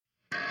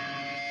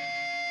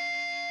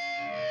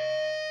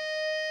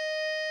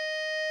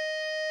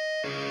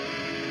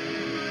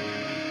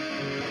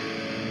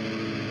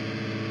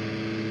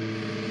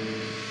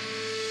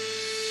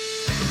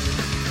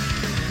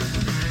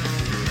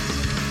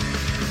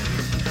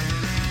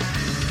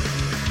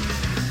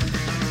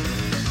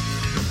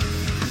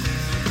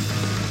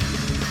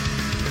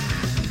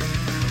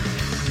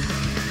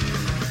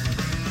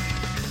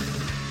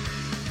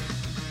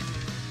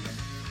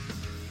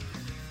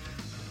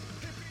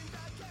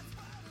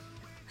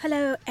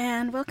Hello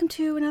and welcome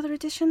to another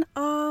edition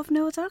of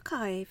Noah's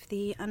Archive,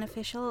 the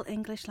unofficial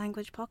English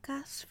language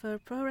podcast for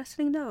Pro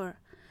Wrestling Noah.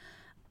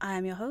 I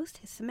am your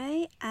host, Hissa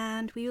May,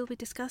 and we will be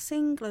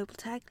discussing Global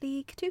Tag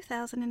League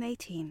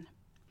 2018.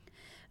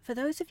 For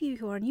those of you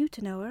who are new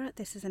to Noah,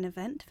 this is an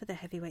event for the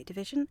heavyweight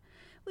division,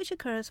 which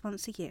occurs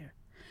once a year,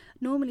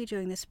 normally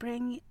during the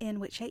spring, in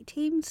which 8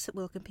 teams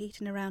will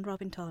compete in a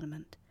round-robin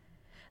tournament.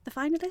 The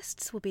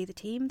finalists will be the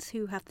teams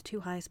who have the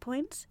 2 highest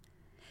points.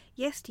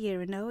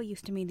 Yesteryear in Noah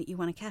used to mean that you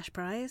won a cash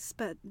prize,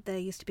 but there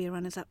used to be a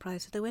runners-up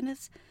prize for the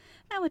winners.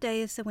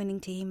 Nowadays, the winning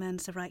team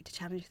earns the right to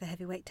challenge the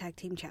heavyweight tag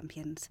team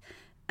champions,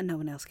 and no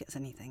one else gets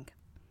anything.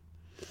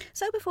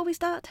 So before we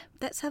start,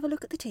 let's have a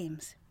look at the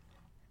teams.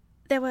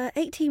 There were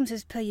 8 teams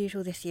as per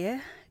usual this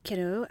year: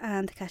 Kiro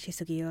and Takashi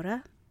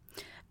Sugiura,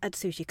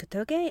 Atsushi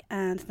Kotoge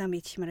and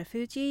Naomichi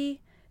Marufuji,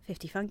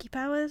 50 Funky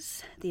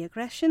Powers, The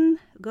Aggression,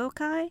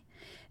 Gokai,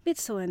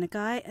 Mitsuo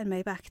Nagai and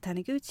Maybach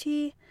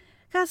Taniguchi,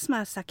 Kazuma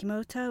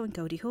Sakimoto and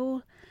Cody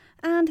Hall,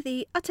 and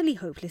the utterly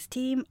hopeless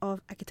team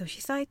of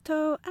Akitoshi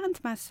Saito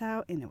and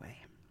Masao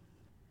Inoue.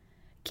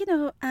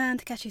 Kino and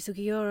Takashi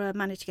Sugiura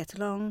managed to get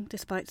along,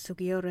 despite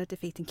Sugiura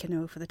defeating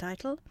Kino for the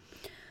title.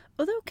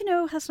 Although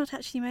Kino has not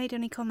actually made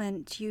any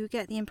comment, you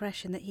get the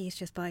impression that he's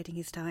just biding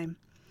his time.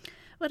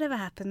 Whatever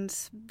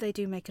happens, they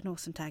do make an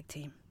awesome tag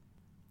team.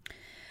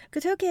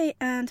 Kotoge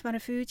and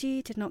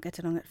Marufuji did not get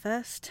along at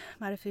first.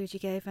 Marufuji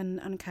gave an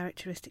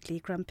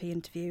uncharacteristically grumpy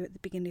interview at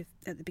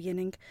the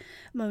beginning,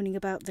 moaning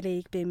about the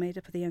league being made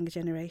up of the younger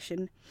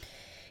generation.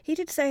 He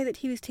did say that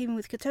he was teaming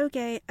with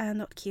Kotoge and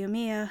not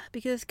Kiyomiya,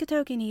 because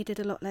Kotoge needed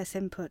a lot less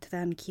input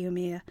than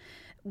Kiyomiya,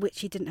 which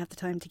he didn't have the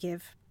time to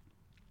give.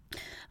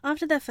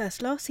 After their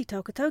first loss, he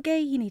told Kotoge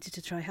he needed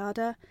to try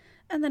harder,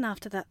 and then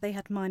after that they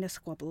had minor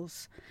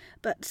squabbles,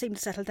 but seemed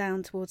to settle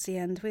down towards the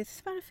end,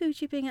 with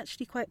Marufuji being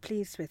actually quite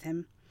pleased with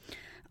him.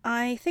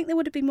 I think there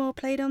would have been more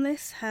played on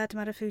this had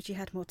Marufuji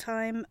had more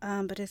time,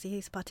 but as he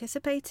is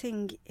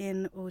participating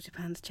in All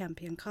Japan's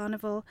Champion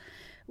Carnival,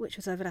 which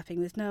was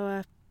overlapping with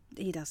Noah,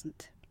 he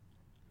doesn't.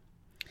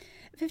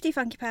 50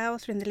 Funky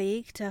Powers are in the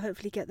league to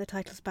hopefully get the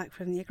titles back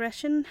from The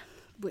Aggression,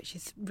 which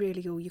is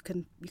really all you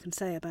can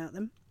say about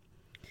them.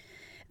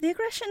 The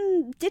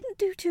Aggression didn't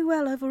do too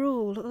well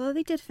overall, although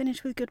they did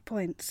finish with good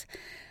points.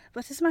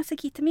 But as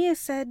Masaki Tamiya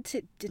said,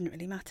 it didn't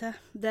really matter.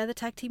 They're the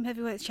tag team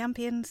heavyweight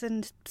champions,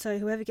 and so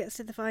whoever gets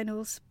to the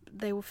finals,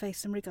 they will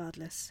face them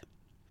regardless.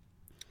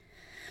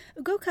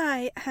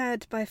 Gokai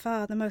had by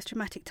far the most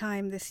dramatic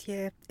time this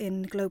year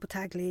in Global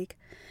Tag League.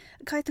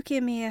 Kaito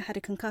Kiyomiya had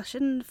a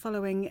concussion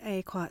following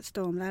a Quiet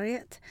Storm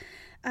lariat,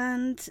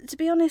 and to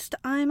be honest,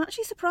 I'm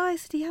actually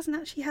surprised that he hasn't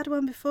actually had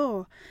one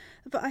before,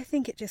 but I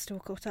think it just all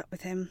caught up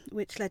with him,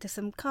 which led to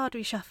some card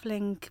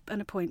reshuffling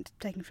and a point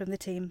taken from the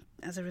team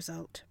as a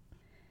result.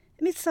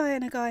 Mitsuo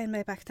Nagai and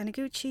Maybach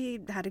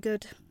Taniguchi had a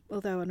good,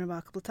 although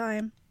unremarkable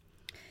time.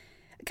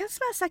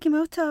 Kazuma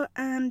Sakimoto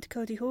and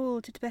Cody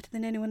Hall did better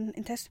than anyone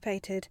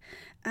anticipated,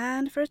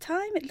 and for a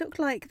time it looked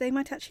like they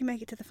might actually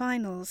make it to the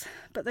finals,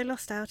 but they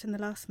lost out in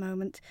the last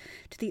moment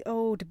to the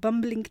old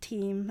bumbling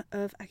team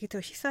of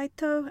Akitoshi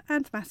Saito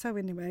and Masao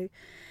Inoue,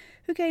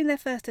 who gained their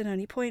first and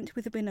only point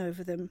with a win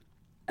over them.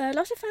 A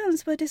lot of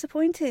fans were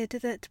disappointed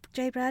that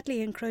Jay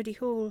Bradley and Cody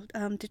Hall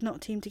did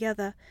not team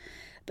together,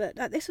 but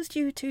this was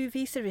due to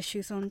visa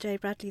issues on Jay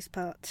Bradley's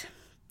part,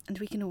 and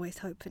we can always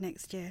hope for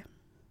next year.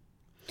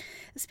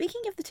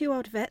 Speaking of the 2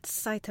 old vets,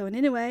 Saito and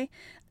Inoue,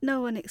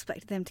 no one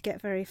expected them to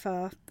get very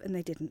far, and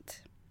they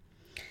didn't.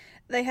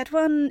 They had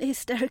one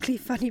hysterically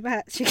funny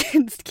match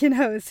against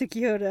Kino and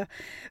Sugiura,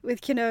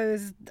 with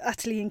Kino's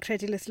utterly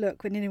incredulous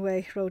look when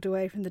Inoue rolled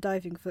away from the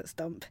diving foot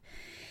stomp.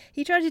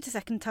 He tried it a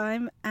second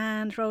time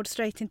and rolled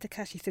straight into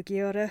Takashi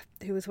Sugiura,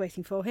 who was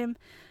waiting for him,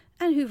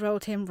 and who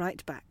rolled him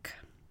right back.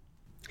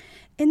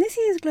 In this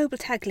year's Global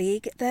Tag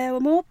League, there were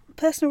more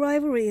personal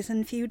rivalries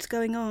and feuds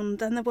going on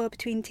than there were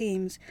between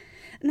teams.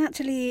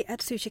 Naturally,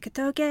 Atsushi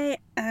Kotoge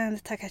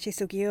and Takashi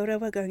Sugiura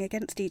were going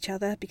against each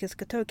other because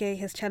Kotoge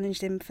has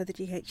challenged him for the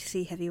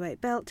GHC heavyweight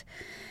belt,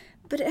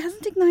 but it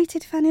hasn't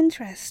ignited fan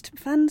interest.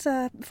 Fans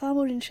are far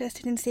more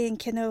interested in seeing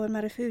Kino and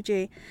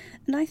Marufuji,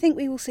 and I think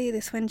we will see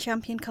this when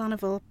Champion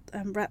Carnival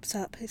wraps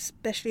up,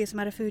 especially as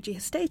Marufuji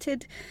has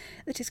stated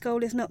that his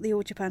goal is not the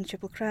All Japan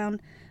Triple Crown,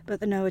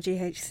 but the Noah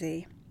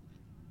GHC.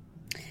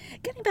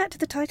 Getting back to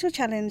the title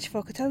challenge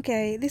for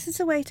Kotoge, this is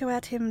a way to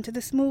add him to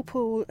the small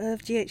pool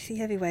of GHC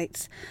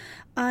heavyweights.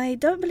 I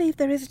don't believe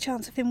there is a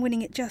chance of him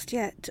winning it just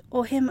yet,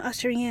 or him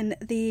ushering in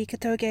the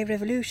Kotoge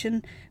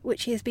Revolution,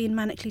 which he has been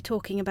manically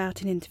talking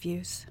about in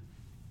interviews.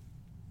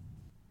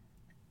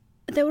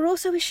 There were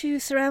also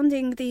issues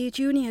surrounding the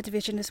junior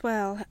division as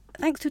well,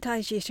 thanks to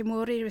Taiji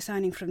Ishimori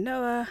resigning from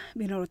Noah.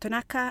 Minoru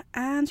Tanaka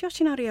and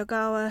Yoshinari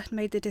Ogawa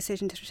made the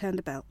decision to return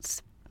the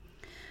belts.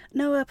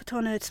 Noah put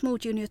on a small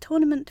junior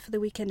tournament for the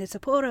weekend in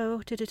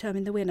Sapporo to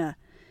determine the winner.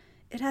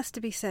 It has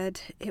to be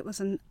said, it was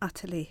an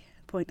utterly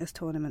pointless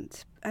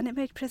tournament, and it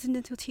made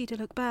President Uchida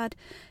look bad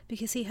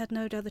because he had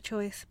no other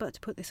choice but to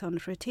put this on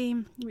for a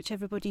team which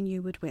everybody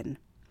knew would win.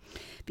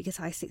 because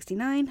High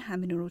 69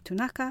 and Minoru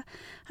Tanaka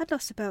had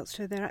lost the belts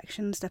through their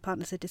actions their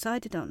partners had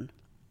decided on.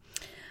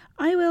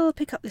 I will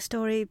pick up the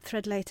story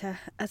thread later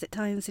as it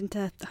ties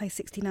into High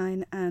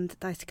 69 and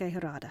Daisuke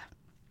Harada.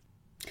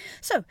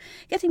 So,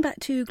 getting back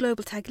to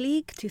Global Tag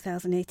League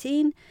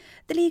 2018,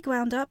 the league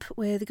wound up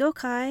with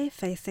Gokai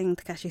facing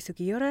Takashi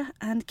Sugiura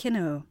and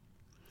Kenoh.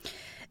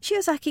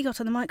 Shiozaki got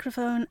on the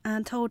microphone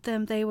and told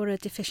them they were a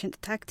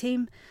deficient tag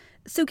team.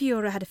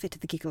 Sugiura had a fit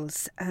of the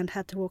giggles and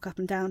had to walk up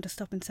and down to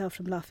stop himself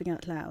from laughing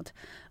out loud,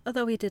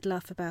 although he did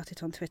laugh about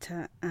it on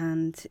Twitter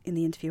and in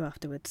the interview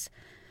afterwards.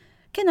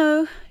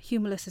 Kenoh,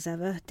 humourless as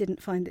ever,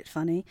 didn't find it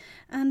funny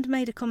and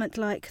made a comment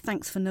like,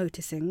 "Thanks for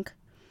noticing."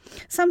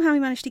 Somehow he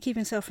managed to keep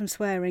himself from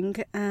swearing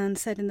and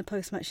said in the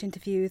post-match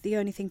interview the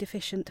only thing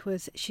deficient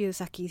was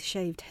Shiozaki's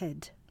shaved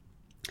head.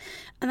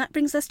 And that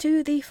brings us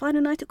to the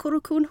final night at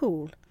Korakuen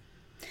Hall.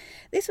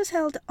 This was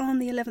held on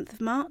the 11th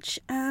of March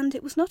and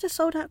it was not a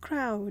sold-out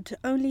crowd,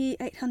 only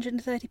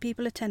 830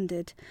 people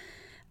attended.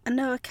 And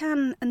Noah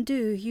can and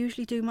do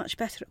usually do much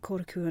better at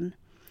Korakuen.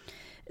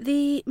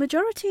 The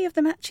majority of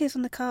the matches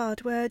on the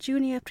card were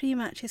junior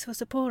pre-matches for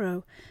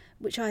Sapporo,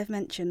 which I have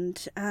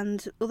mentioned,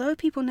 and although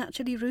people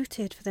naturally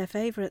rooted for their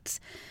favourites,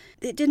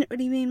 it didn't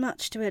really mean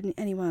much to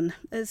anyone,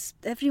 as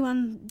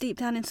everyone deep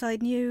down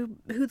inside knew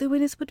who the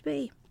winners would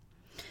be.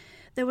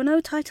 There were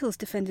no titles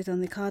defended on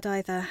the card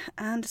either,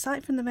 and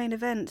aside from the main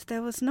event,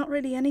 there was not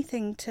really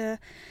anything to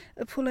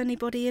pull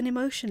anybody in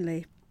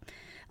emotionally.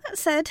 That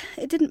said,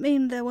 it didn't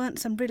mean there weren't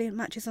some brilliant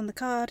matches on the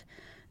card,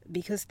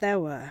 because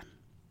there were.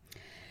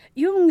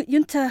 Young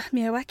Yunta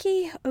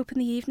Miyawaki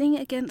opened the evening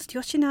against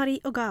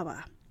Yoshinari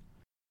Ogawa.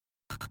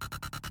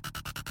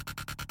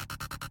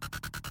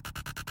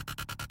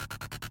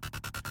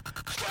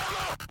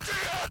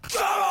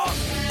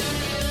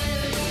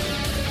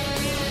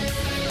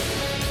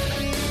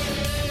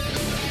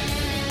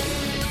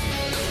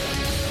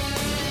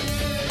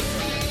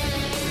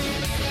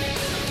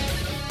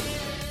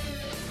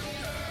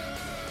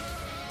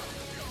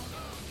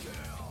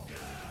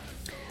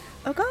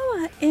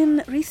 Ogawa,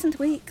 in recent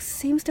weeks,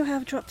 seems to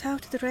have dropped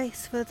out of the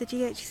race for the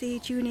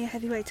GHC Junior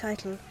Heavyweight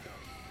title.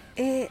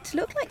 It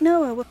looked like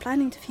Noah were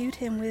planning to feud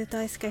him with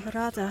Daisuke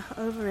Harada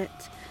over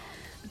it,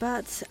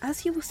 but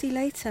as you will see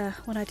later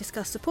when I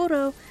discuss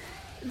Sapporo,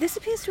 this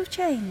appears to have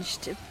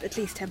changed, at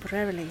least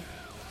temporarily.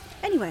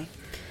 Anyway,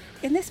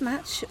 in this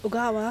match,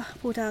 Ogawa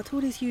pulled out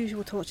all his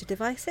usual torture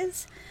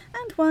devices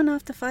and won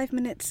after 5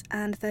 minutes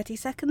and 30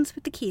 seconds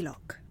with the key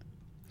lock.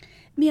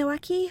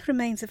 Miyawaki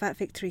remains without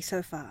victory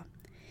so far.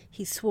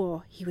 He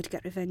swore he would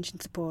get revenge in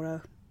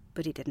Sapporo,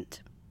 but he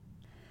didn't.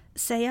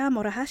 Seiya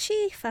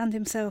Morohashi found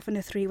himself in a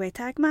 3-way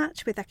tag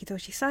match with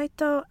Akitoshi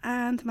Saito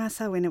and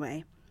Masa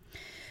Inoue.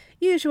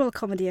 Usual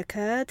comedy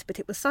occurred, but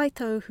it was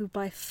Saito who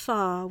by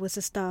far was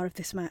the star of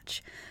this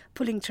match,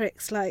 pulling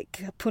tricks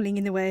like pulling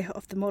Inoue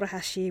off the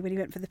Morohashi when he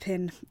went for the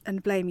pin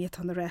and blaming it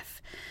on the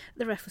ref.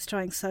 The ref was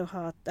trying so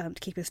hard to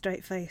keep a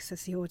straight face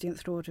as the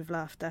audience roared with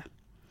laughter.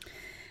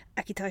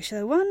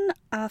 Akitoshi won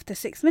after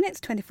 6 minutes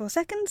 24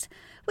 seconds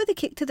with a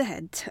kick to the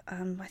head.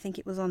 I think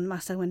it was on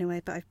Masa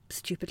Inoue, but I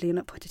stupidly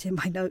not put it in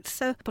my notes,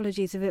 so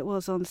apologies if it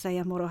was on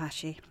Seiya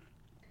Morohashi.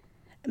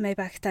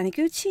 Maybach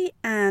Taniguchi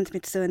and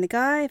Mitsuo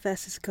Nagai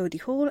versus Cody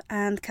Hall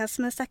and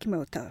Kazuma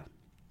Sakimoto.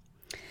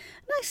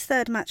 Nice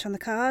third match on the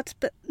card,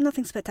 but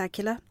nothing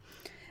spectacular.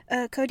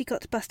 Cody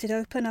got busted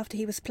open after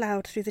he was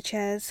ploughed through the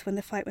chairs when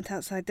the fight went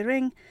outside the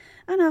ring,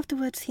 and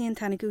afterwards he and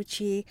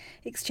Taniguchi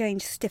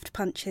exchanged stiff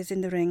punches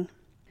in the ring.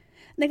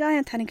 Nagai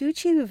and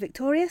Taniguchi were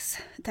victorious.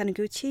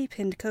 Taniguchi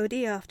pinned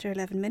Cody after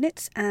 11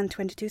 minutes and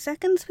 22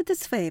 seconds with the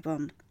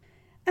Sveibon.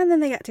 And then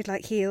they acted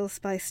like heels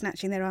by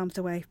snatching their arms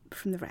away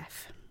from the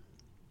ref.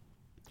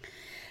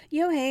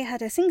 Yohei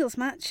had a singles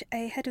match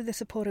ahead of the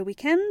Sapporo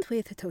weekend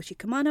with Hitoshi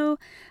Kumano,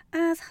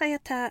 as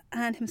Hayata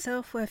and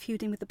himself were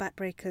feuding with the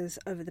Backbreakers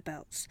over the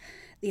belts.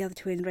 The other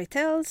twin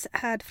Reitels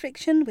had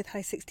friction with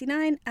High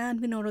 69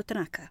 and Minoru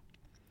Tanaka.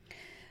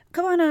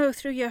 Kumano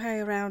threw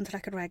Yohei around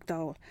like a rag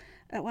doll.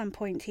 At one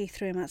point he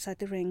threw him outside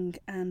the ring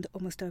and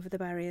almost over the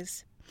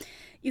barriers.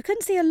 You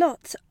can see a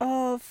lot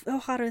of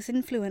Ohara's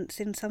influence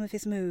in some of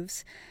his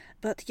moves,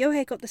 but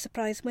Yohei got the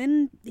surprise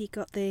win. He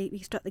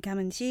struck the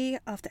Gammon-G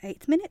after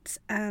 8 minutes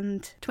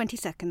and 20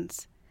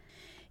 seconds.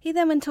 He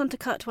then went on to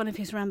cut one of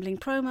his rambling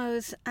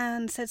promos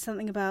and said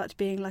something about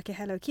being like a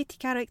Hello Kitty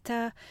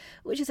character,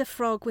 which is a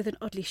frog with an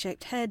oddly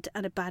shaped head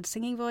and a bad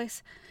singing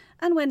voice.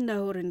 And when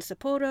Noah were in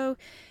Sapporo,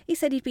 he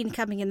said he'd been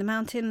camping in the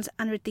mountains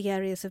and rid the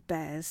areas of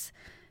bears.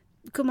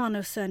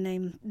 Kumano's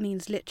surname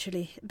means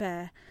literally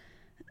bear.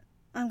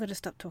 I'm going to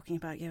stop talking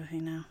about Yohei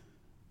now.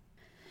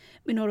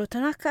 Minoru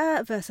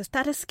Tanaka versus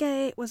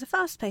Tadasuke was a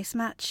fast-paced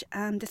match,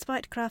 and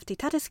despite crafty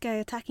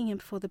Tadasuke attacking him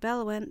before the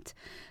bell went,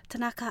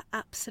 Tanaka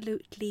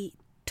absolutely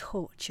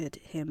tortured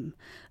him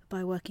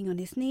by working on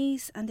his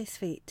knees and his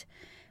feet,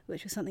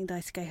 which was something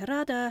Daisuke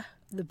Harada,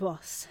 the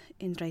boss,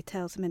 in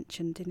Reitels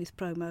mentioned in his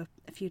promo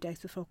a few days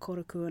before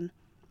Korakuen.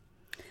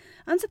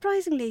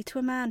 Unsurprisingly, to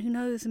a man who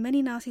knows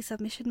many nasty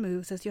submission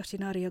moves as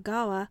Yoshinari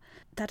Ogawa,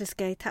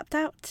 Tadasuke tapped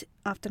out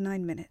after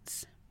 9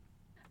 minutes.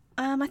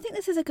 I think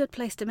this is a good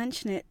place to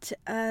mention it,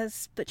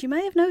 but you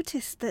may have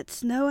noticed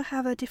that Noah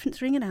have a different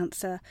ring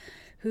announcer,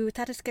 who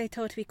Tadasuke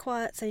told to be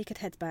quiet so he could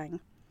headbang.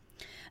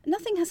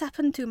 Nothing has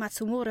happened to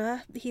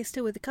Matsumura, he is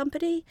still with the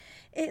company,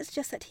 it's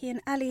just that he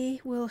and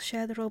Ali will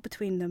share the role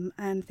between them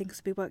and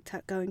things will be worked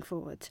out going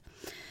forward.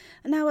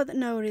 And now that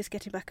Noah is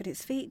getting back on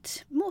its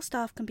feet, more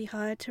staff can be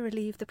hired to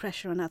relieve the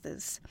pressure on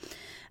others.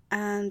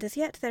 And as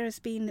yet there has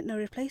been no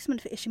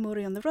replacement for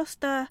Ishimori on the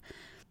roster.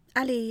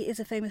 Ali is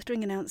a famous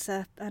ring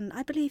announcer, and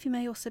I believe he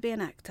may also be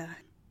an actor.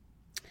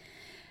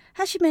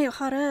 Hashime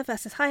Ohara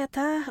vs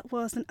Hayata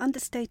was an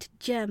understated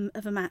gem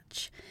of a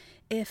match.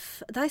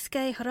 If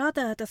Daisuke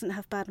Harada doesn't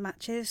have bad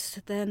matches,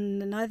 then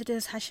neither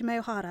does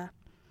Hashime Ohara.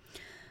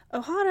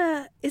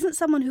 Ohara isn't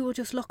someone who will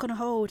just lock on a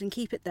hold and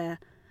keep it there.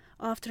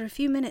 After a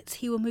few minutes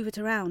he will move it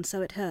around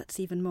so it hurts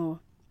even more.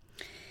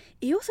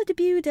 He also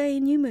debuted a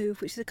new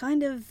move, which is a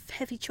kind of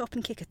heavy chop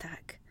and kick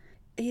attack.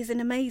 He's an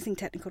amazing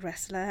technical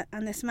wrestler,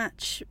 and this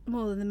match,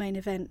 more than the main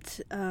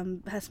event,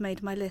 has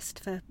made my list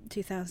for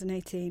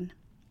 2018.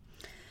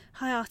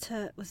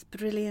 Hayata was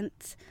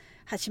brilliant,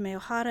 Hashime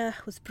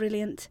Ohara was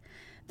brilliant,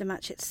 the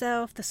match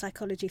itself, the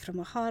psychology from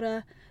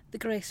Ohara, the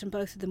grace from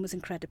both of them was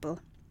incredible.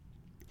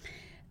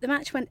 The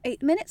match went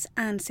 8 minutes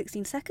and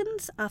 16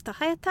 seconds after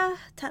Hayata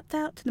tapped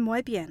out to the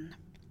Muy Bien.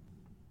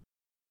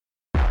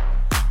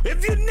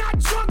 If you're not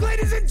drunk,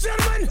 ladies and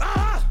gentlemen,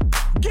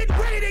 get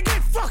ready to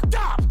get fucked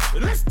up.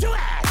 Let's do it.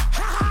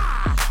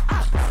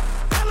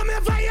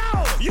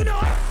 LMFAO, you know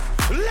it.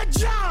 Let's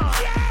go.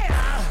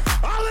 Yeah.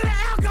 All of the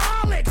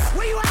alcoholics,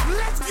 where you at?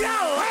 Let's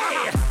go.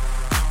 Hey.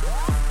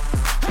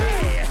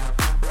 Hey.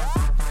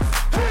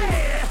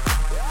 Hey.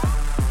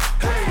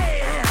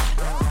 Hey.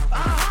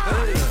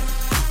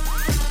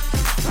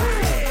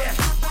 Hey.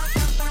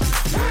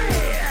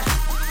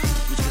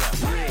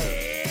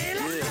 Hey.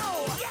 Let's go.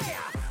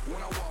 Yeah.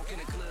 When I walk in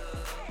the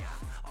club,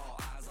 all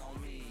eyes on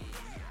me.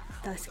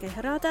 Daisuke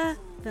Harada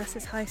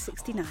vs High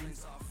 69.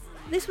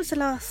 This was the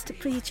last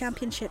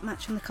pre-championship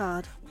match on the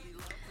card.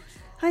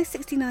 High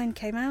 69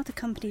 came out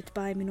accompanied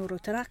by Minoru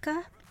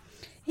Tanaka.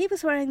 He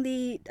was wearing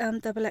the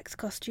Double X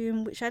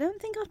costume, which I don't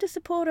think after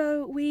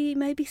Sapporo we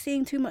may be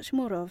seeing too much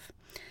more of.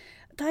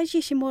 Taiji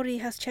Ishimori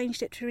has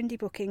changed it for indie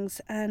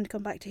bookings and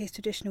gone back to his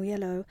traditional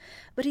yellow,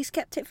 but he's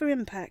kept it for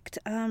Impact,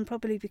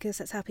 probably because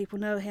that's how people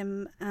know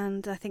him,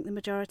 and I think the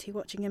majority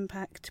watching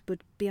Impact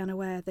would be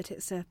unaware that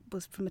it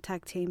was from a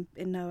tag team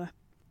in Noah.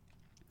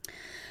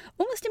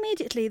 Almost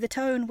immediately, the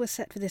tone was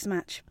set for this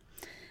match.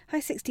 High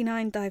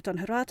 69 dived on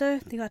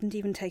Harada, who hadn't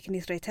even taken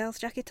his Raytails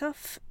jacket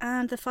off,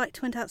 and the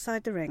fight went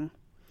outside the ring.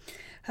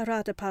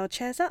 Harada piled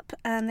chairs up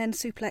and then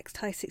suplexed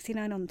High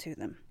 69 onto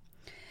them.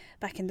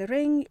 Back in the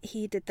ring,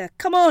 he did the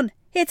 "Come on,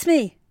 hit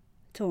me!"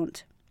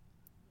 taunt.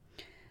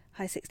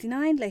 High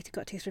 69 later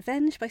got his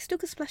revenge by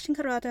Stuka splashing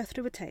Harada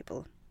through a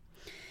table.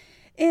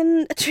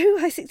 In a true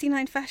High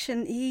 69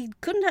 fashion, he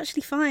couldn't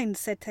actually find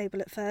said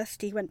table at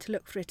first. He went to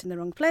look for it in the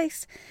wrong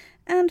place,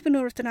 and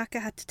Minoru Tanaka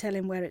had to tell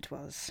him where it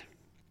was.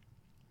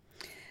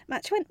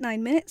 Match went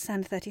 9 minutes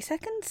and 30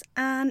 seconds,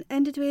 and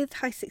ended with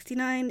High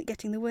 69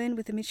 getting the win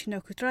with the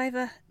Michinoku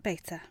driver,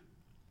 Beta.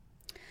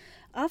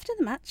 After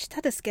the match,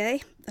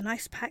 Tadasuke, an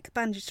ice pack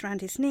bandaged around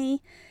his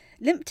knee,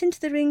 limped into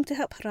the ring to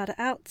help Harada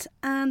out,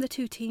 and the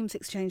two teams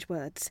exchanged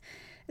words.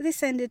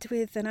 This ended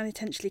with an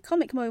unintentionally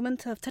comic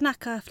moment of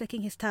Tanaka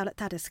flicking his towel at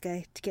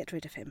Tadasuke to get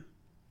rid of him.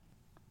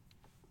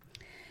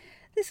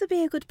 This would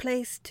be a good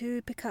place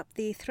to pick up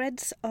the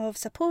threads of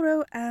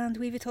Sapporo and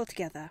weave it all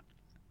together.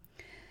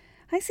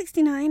 High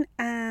 69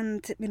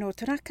 and Minoru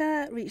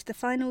Tanaka reached the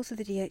finals of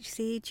the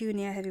DHC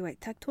Junior Heavyweight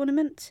Tag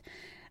Tournament.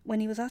 When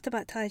he was asked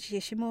about Taiji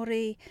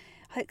Ishimori,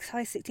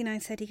 High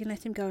 69 said he can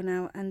let him go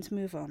now and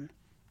move on.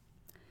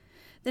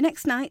 The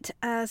next night,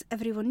 as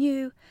everyone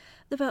knew,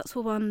 the belts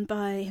were won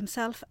by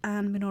himself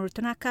and Minoru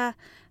Tanaka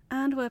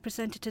and were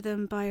presented to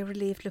them by a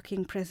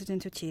relieved-looking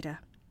President Uchida.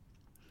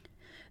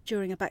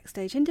 During a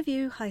backstage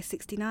interview, High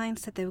 69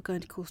 said they were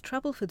going to cause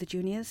trouble for the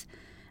juniors,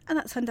 and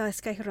that's when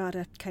Daisuke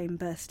Harada came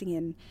bursting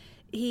in.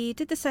 He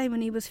did the same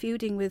when he was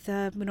feuding with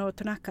Minoru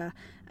Tanaka,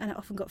 and it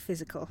often got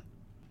physical.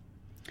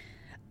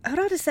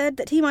 Harada said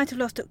that he might have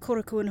lost at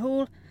Korakuen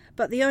Hall,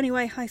 but the only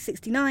way High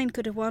 69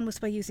 could have won was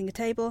by using a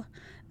table,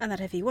 and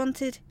that if he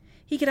wanted,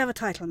 he could have a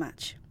title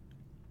match.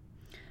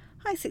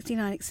 High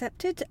 69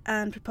 accepted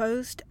and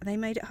proposed, and they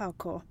made it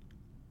hardcore.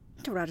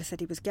 Harada said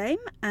he was game,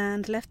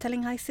 and left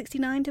telling High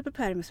 69 to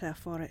prepare himself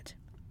for it.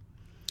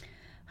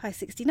 High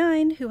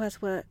 69, who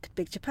has worked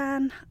Big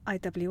Japan,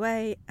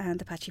 IWA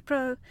and Apache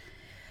Pro,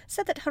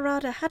 said that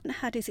Harada hadn't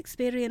had his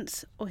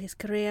experience or his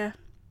career,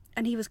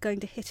 and he was going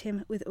to hit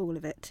him with all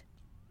of it.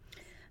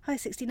 High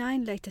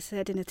 69 later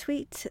said in a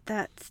tweet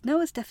that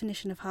Noah's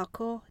definition of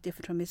hardcore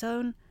differed from his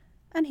own,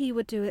 and he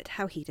would do it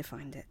how he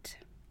defined it.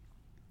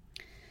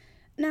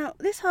 Now,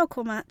 this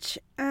hardcore match,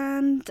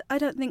 and I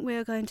don't think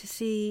we're going to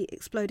see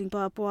exploding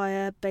barbed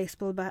wire,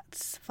 baseball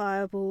bats,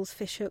 fireballs,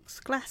 fishhooks,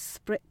 glass,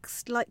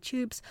 bricks, light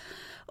tubes,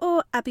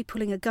 or Abby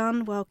pulling a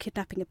gun while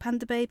kidnapping a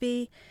panda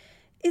baby,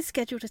 is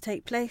scheduled to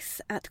take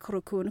place at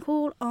Korakuen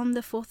Hall on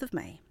the 4th of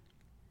May.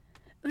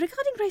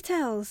 Regarding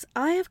Reitels,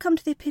 I have come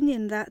to the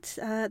opinion that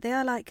they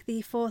are like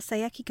the 4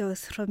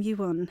 Saekigos from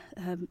Yuon,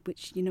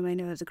 which you may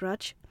know as a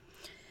grudge.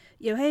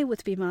 Yohei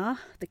would be Ma,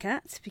 the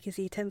cat, because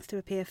he tends to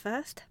appear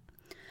first.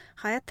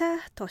 Hayata,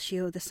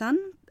 Toshio, the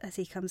son, as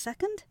he comes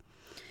second.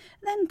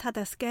 Then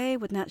Tadasuke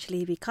would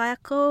naturally be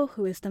Kayako,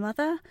 who is the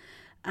mother,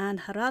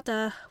 and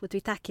Harada would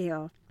be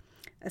Takeo,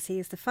 as he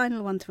is the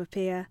final one to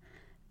appear,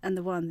 and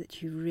the one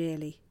that you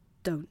really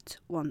don't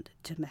want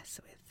to mess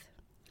with.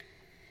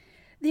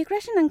 The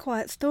Aggression and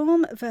Quiet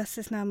Storm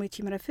versus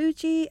Naomichi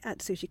Marufuji,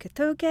 Atsushi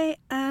Katoge,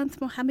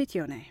 and Mohamed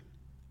Yone.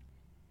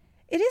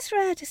 It is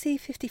rare to see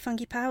 50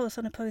 funky powers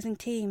on opposing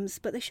teams,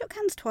 but they shook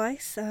hands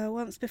twice,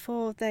 once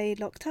before they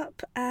locked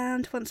up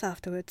and once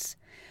afterwards.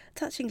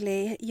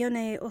 Touchingly,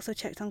 Yone also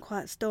checked on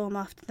Quiet Storm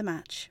after the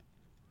match.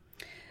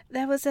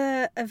 There was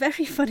a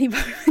very funny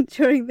moment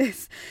during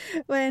this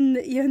when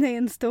Yone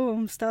and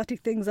Storm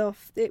started things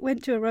off. It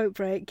went to a rope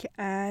break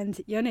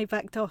and Yone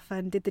backed off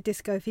and did the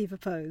Disco Fever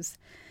pose.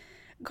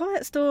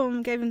 Quiet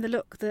Storm gave him the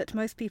look that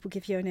most people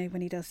give Yone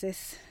when he does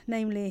this,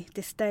 namely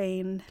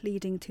disdain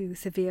leading to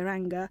severe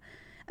anger,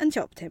 and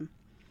chopped him.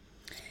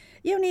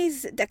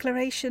 Yone's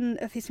declaration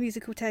of his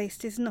musical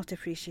taste is not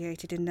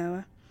appreciated in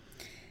Noah.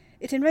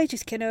 It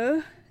enrages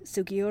Keno.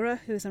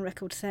 Sugiura, who is on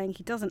record saying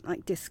he doesn't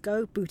like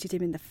disco, booted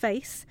him in the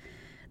face.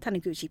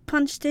 Taniguchi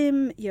punched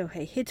him,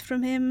 Yohei hid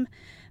from him,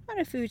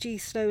 Marufuji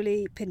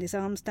slowly pinned his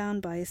arms down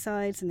by his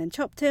sides and then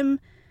chopped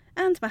him,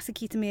 and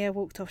Masaki Tamiya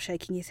walked off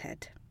shaking his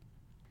head.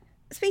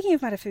 Speaking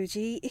of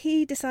Marufuji,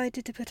 he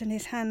decided to put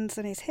his hands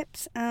on his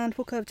hips and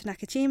walk over to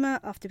Nakajima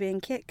after being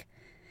kicked,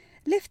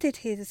 lifted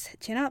his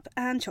chin up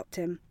and chopped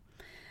him.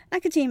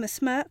 Nakajima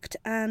smirked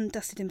and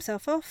dusted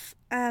himself off,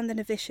 and then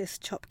a vicious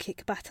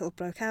chop-kick battle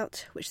broke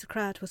out, which the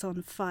crowd was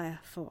on fire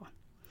for.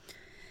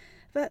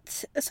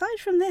 But aside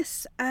from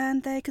this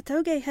and a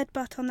Katoge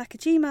headbutt on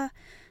Nakajima,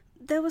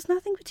 there was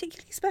nothing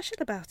particularly special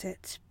about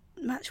it.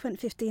 The match went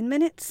 15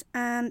 minutes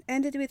and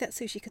ended with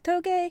Atsushi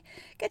Katoge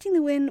getting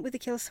the win with a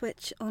kill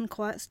switch on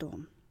Quiet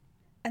Storm.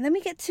 And then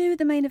we get to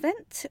the main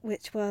event,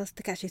 which was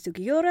Takashi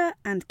Sugiura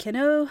and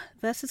Keno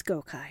versus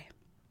Gokai.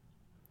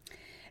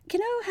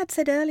 Keno had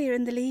said earlier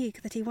in the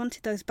league that he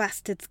wanted those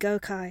bastards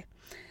Gokai.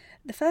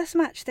 The first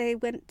match they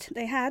went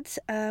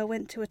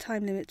to a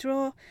time limit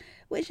draw,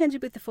 which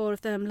ended with the 4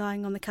 of them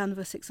lying on the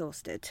canvas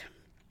exhausted.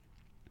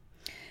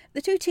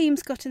 The 2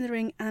 teams got in the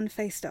ring and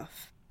faced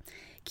off.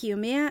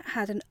 Kiyomiya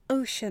had an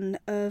ocean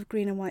of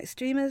green and white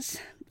streamers,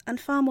 and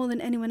far more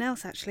than anyone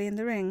else actually in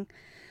the ring.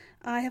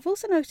 I have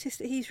also noticed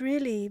that he's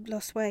really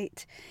lost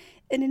weight.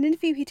 In an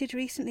interview he did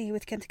recently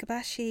with Kenta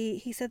Kobashi,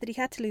 he said that he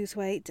had to lose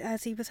weight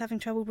as he was having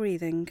trouble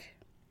breathing.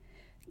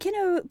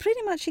 Keno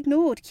pretty much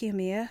ignored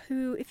Kiyomiya,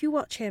 who, if you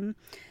watch him,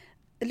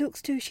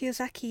 looks to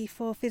Shiozaki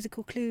for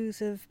physical clues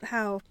of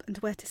how and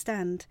where to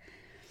stand.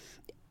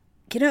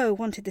 Keno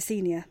wanted the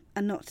senior,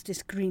 and not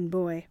this green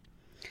boy.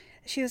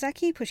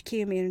 Shiozaki pushed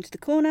Kiyomiya into the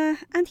corner,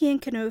 and he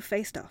and Keno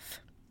faced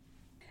off.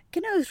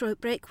 Keno's rope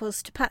break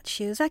was to pat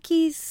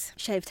Shiozaki's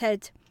shaved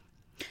head.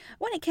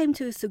 When it came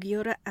to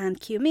Sugiura and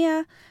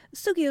Kiyomiya,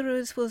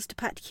 Sugiura's was to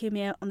pat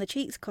Kiyomiya on the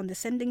cheeks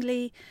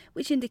condescendingly,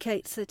 which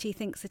indicates that he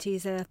thinks that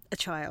he's a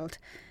child,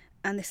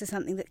 and this is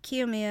something that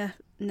Kiyomiya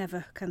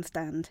never can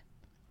stand.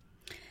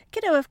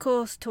 Keno, of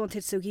course,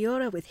 taunted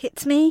Sugiura with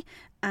 "hits me,"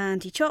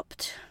 and he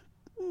chopped,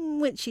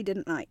 which he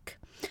didn't like.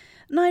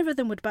 Neither of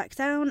them would back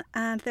down,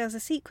 and there was a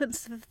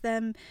sequence of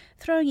them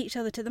throwing each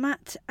other to the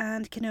mat,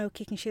 and Keno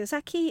kicking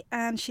Shiozaki,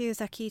 and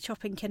Shiozaki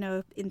chopping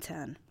Keno in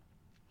turn.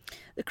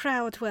 The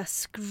crowd were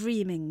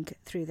screaming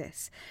through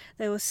this.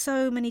 There were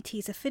so many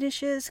teaser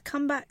finishes,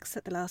 comebacks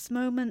at the last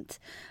moment,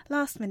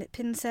 last-minute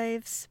pin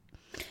saves.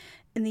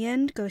 In the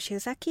end, Go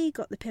Shiozaki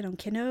got the pin on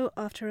Keno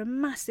after a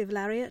massive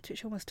lariat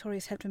which almost tore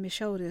his head from his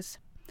shoulders.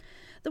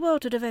 The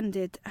world would have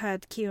ended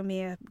had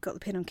Kiyomiya got the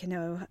pin on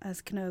Keno, as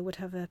Keno would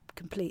have a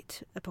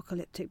complete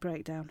apocalyptic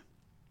breakdown.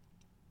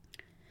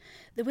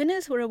 The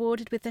winners were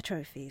awarded with their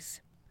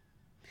trophies.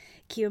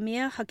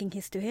 Kiyomiya hugging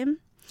his to him.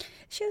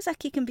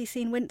 Shiozaki can be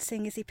seen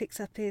wincing as he picks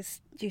up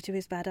due to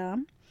his bad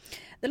arm.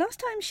 The last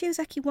time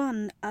Shiozaki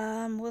won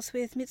was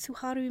with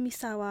Mitsuharu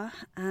Misawa,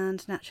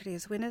 and naturally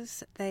as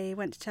winners they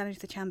went to challenge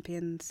the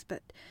champions,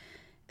 but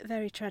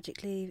very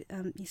tragically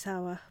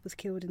Misawa was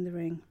killed in the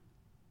ring.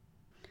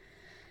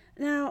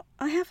 Now,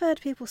 I have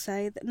heard people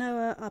say that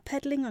Noah are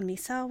peddling on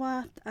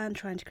Misawa and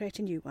trying to create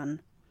a new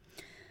one.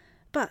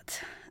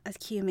 But, as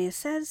Kiyomiya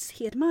says,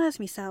 he admires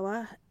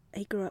Misawa,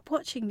 he grew up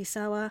watching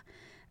Misawa,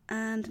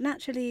 and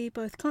naturally,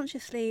 both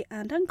consciously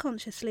and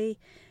unconsciously,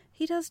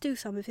 he does do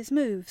some of his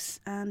moves,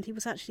 and he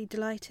was actually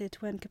delighted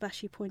when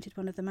Kobashi pointed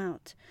one of them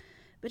out.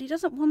 But he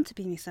doesn't want to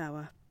be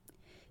Misawa.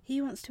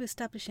 He wants to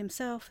establish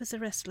himself as a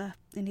wrestler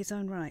in his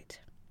own right.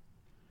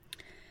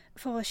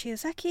 For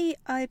Shiozaki,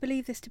 I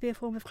believe this to be a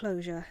form of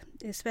closure,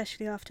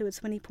 especially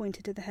afterwards when he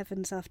pointed to the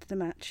heavens after the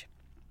match.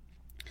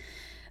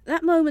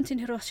 That moment in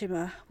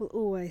Hiroshima will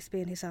always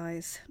be in his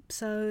eyes,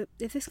 so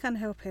if this can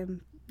help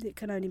him, it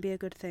can only be a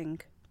good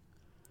thing.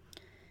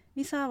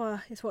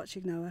 Misawa is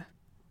watching Noah.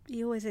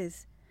 He always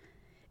is.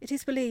 It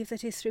is believed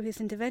that it is through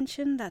his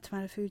intervention that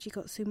Marufuji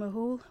got Sumo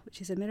Hall, which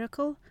is a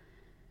miracle,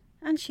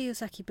 and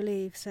Shiozaki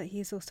believes that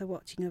he is also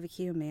watching over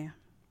Kiyomiya.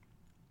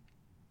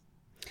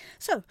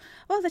 So,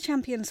 while the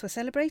champions were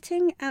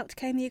celebrating, out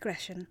came the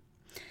aggression.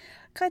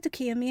 Kaito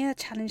Kiyomiya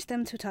challenged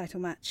them to a title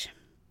match.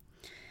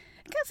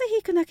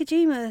 Kazuhiko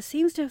Nakajima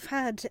seems to have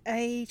had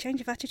a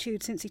change of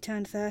attitude since he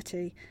turned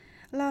 30,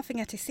 laughing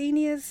at his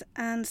seniors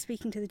and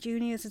speaking to the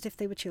juniors as if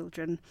they were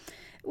children,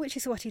 which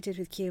is what he did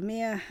with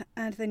Kiyomiya,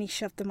 and then he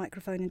shoved the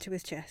microphone into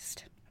his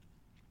chest.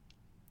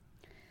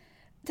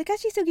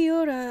 Takashi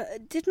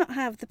Sugiura did not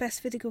have the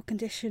best physical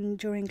condition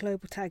during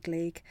Global Tag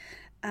League,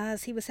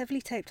 as he was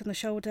heavily taped on the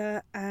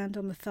shoulder and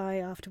on the thigh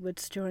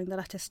afterwards during the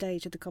latter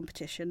stage of the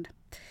competition.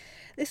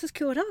 This was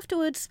cured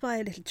afterwards by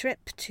a little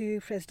trip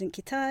to President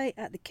Kitai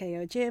at the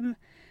KO gym,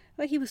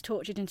 where he was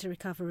tortured into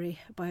recovery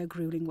by a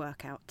gruelling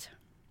workout.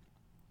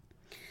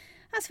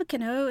 As for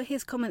Kenoh,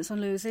 his comments on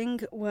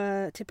losing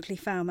were typically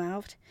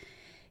foul-mouthed.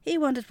 He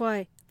wondered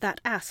why that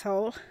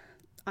asshole,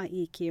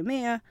 i.e.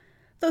 Kiyomiya,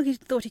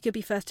 thought he could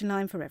be first in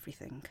line for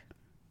everything.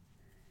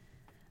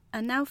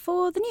 And now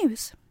for the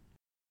news.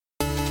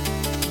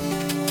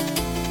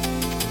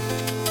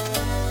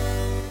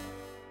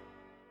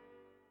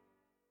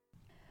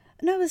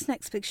 Noah's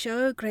next big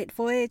show, Great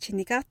Voyage in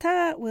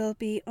Niigata, will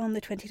be on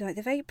the 29th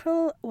of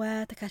April,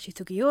 where Takashi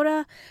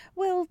Sugiura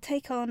will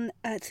take on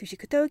Tsuji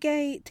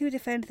Kotoge to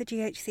defend the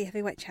GHC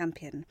Heavyweight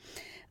Champion.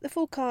 The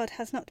full card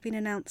has not been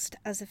announced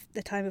as of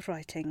the time of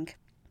writing.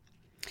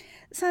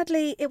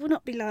 Sadly, it will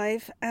not be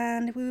live,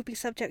 and we will be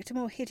subject to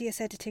more hideous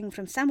editing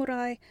from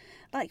Samurai,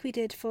 like we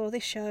did for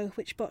this show,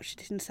 which botched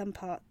it in some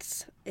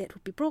parts. It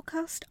will be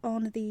broadcast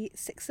on the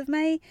 6th of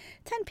May,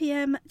 10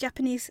 p.m.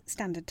 Japanese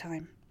Standard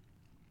Time.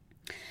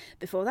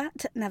 Before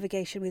that,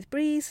 Navigation with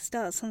Breeze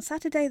starts on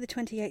Saturday the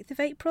 28th of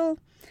April.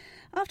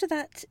 After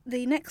that,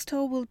 the next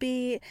tour will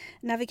be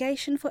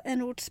Navigation for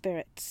Emerald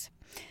Spirits.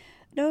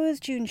 Noah's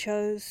June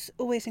shows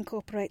always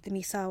incorporate the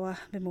Misawa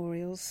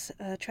memorials.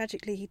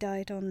 Tragically, he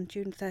died on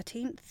June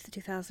 13th,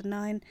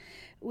 2009,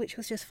 which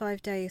was just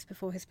 5 days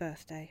before his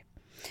birthday.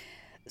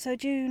 So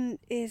June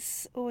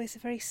is always a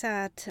very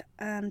sad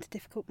and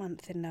difficult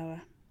month in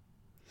Noah.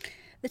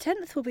 The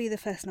 10th will be the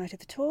first night of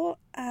the tour,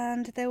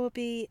 and there will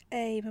be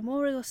a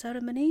memorial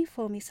ceremony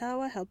for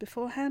Misawa held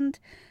beforehand,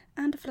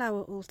 and a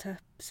flower altar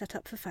set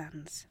up for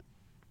fans.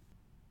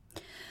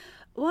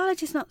 While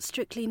it is not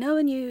strictly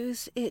Noah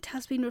news, it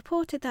has been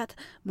reported that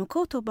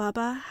Makoto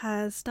Baba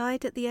has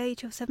died at the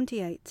age of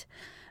 78.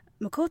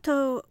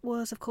 Makoto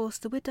was, of course,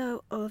 the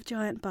widow of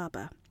Giant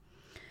Baba.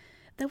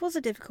 There was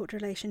a difficult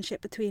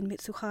relationship between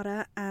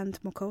Mitsuhara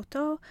and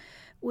Makoto,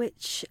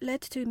 which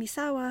led to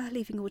Misawa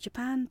leaving All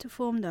Japan to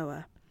form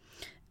Noah.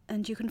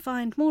 And you can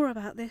find more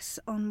about this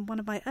on one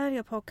of my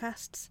earlier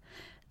podcasts,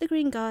 The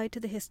Green Guide to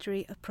the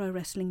History of Pro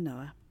Wrestling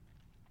Noah.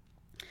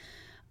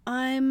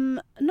 I'm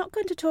not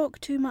going to talk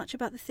too much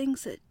about the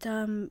things that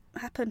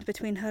happened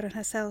between her and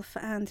herself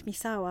and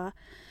Misawa,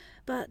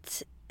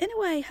 but in a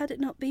way, had it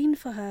not been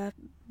for her,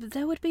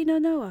 there would be no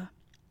Noah.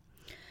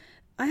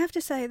 I have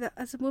to say that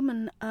as a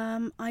woman,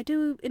 I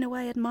do in a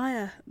way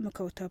admire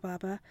Makoto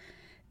Baba.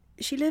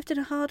 She lived in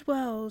a hard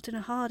world, in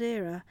a hard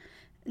era,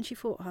 and she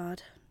fought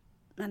hard,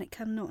 and it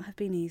cannot have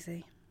been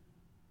easy.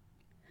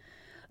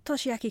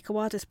 Toshiaki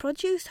Kawada's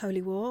produce,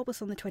 Holy War,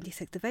 was on the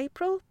 26th of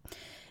April.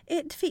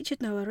 It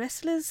featured Noah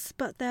wrestlers,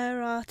 but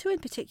there are two in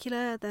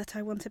particular that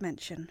I want to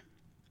mention.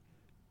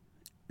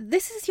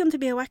 This is Yonta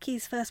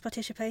Miyawaki's first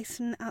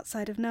participation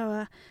outside of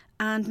Noah,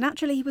 and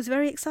naturally he was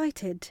very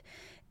excited.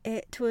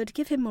 It would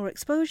give him more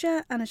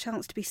exposure and a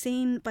chance to be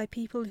seen by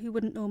people who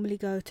wouldn't normally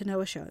go to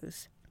Noah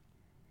shows.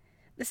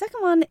 The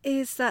second one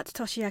is that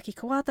Toshiaki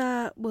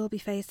Kawada will be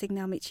facing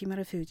Naomichi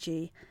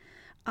Marufuji.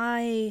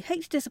 I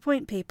hate to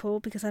disappoint people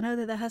because I know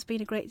that there has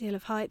been a great deal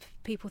of hype,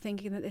 people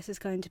thinking that this is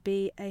going to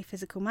be a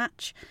physical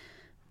match,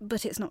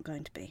 but it's not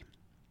going to be.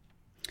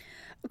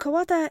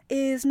 Kawada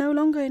is no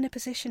longer in a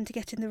position to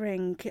get in the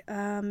ring.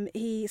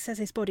 He says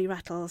his body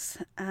rattles,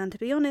 and to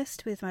be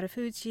honest, with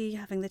Marufuji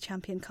having the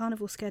Champion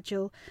Carnival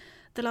schedule,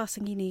 the last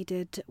thing he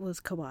needed was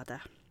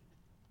Kawada.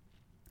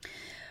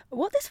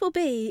 What this will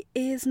be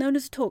is known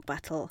as a talk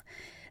battle.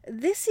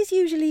 This is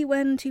usually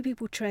when two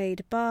people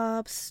trade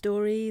barbs,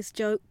 stories,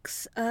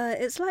 jokes.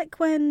 It's like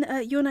when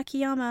Yon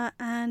Akiyama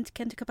and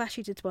Kenta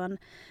Kobashi did one,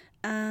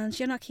 and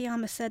Yon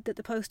Akiyama said that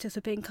the posters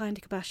were being kind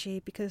to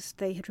Kobashi because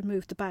they had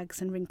removed the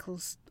bags and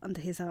wrinkles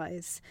under his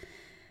eyes.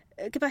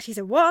 Kobashi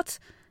said, "What?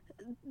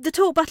 The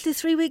talk battle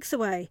is 3 weeks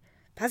away.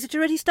 Has it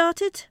already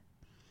started?"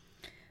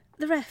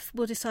 The ref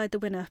will decide the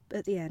winner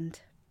at the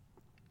end.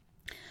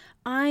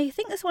 I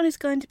think this one is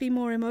going to be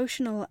more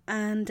emotional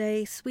and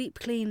a sweep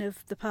clean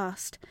of the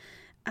past,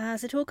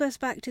 as it all goes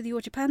back to the All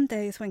Japan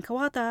days when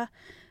Kawada,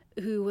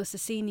 who was the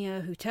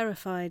senior who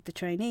terrified the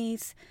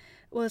trainees,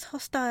 was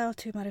hostile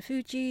to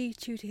Marufuji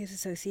due to his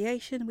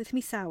association with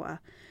Misawa,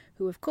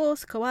 who of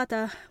course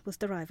Kawada was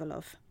the rival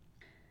of.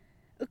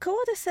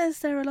 Kawada says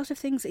there are a lot of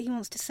things that he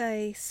wants to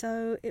say,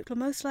 so it will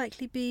most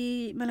likely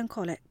be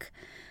melancholic.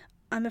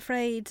 I'm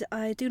afraid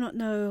I do not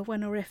know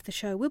when or if the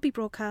show will be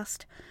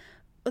broadcast,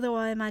 although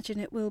I imagine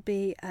it will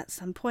be at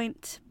some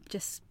point,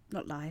 just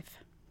not live.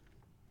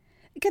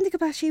 Kenta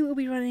Kobashi will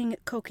be running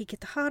Koki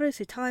Kitaharu's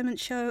retirement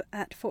show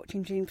at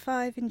Fortune Dream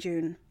 5 in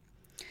June.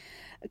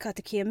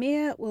 Kata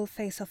Kiyomiya will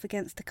face off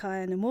against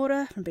Takaya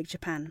Nomura from Big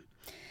Japan.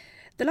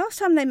 The last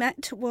time they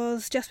met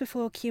was just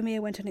before Kiyomiya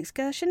went on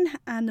excursion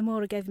and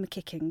Nomura gave him a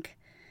kicking.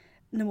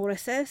 Nomura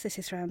says this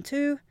is round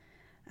 2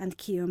 and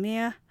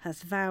Kiyomiya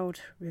has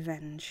vowed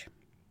revenge.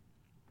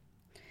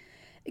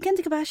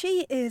 Kenta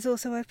Kobashi is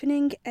also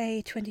opening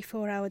a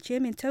 24-hour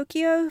gym in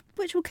Tokyo,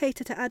 which will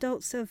cater to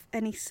adults of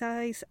any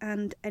size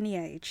and any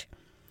age.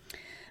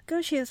 Go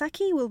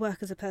Shiozaki will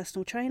work as a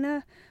personal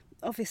trainer.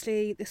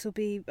 Obviously, this will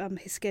be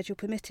his schedule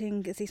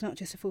permitting, as he's not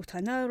just a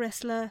full-time Noah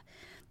wrestler,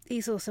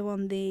 he's also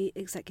on the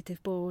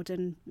executive board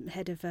and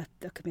head of a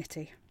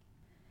committee.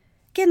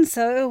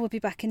 Genso will be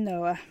back in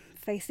Noah,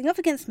 facing off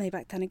against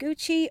Maybach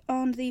Taniguchi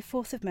on the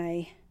 4th of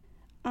May.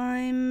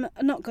 I'm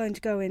not going to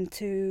go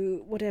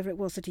into whatever it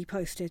was that he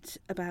posted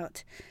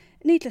about.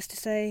 Needless to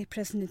say,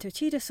 President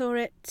Uchida saw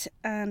it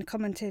and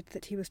commented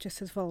that he was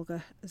just as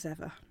vulgar as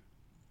ever.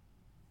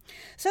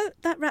 So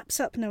that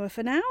wraps up Noah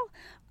for now.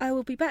 I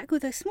will be back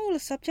with a smaller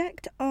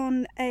subject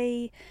on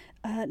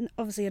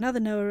obviously another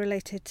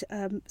Noah-related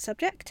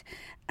subject.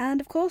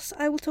 And of course,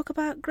 I will talk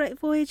about Great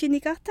Voyage in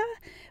Niigata,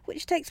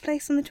 which takes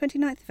place on the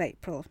 29th of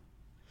April.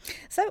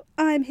 So,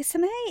 I'm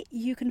Hisame.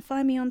 You can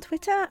find me on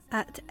Twitter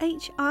at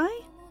HI5AME,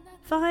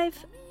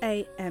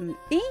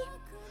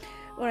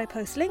 where I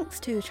post links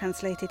to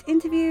translated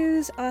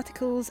interviews,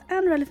 articles,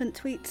 and relevant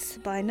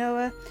tweets by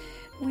Noah.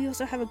 We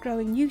also have a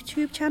growing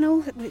YouTube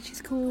channel, which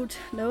is called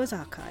Noah's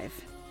Archive.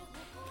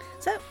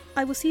 So,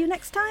 I will see you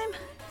next time.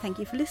 Thank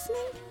you for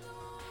listening.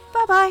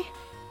 Bye-bye.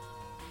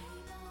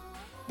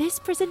 This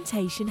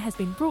presentation has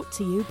been brought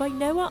to you by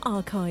Noah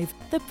Archive,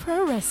 the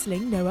Pro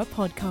Wrestling Noah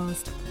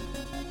podcast.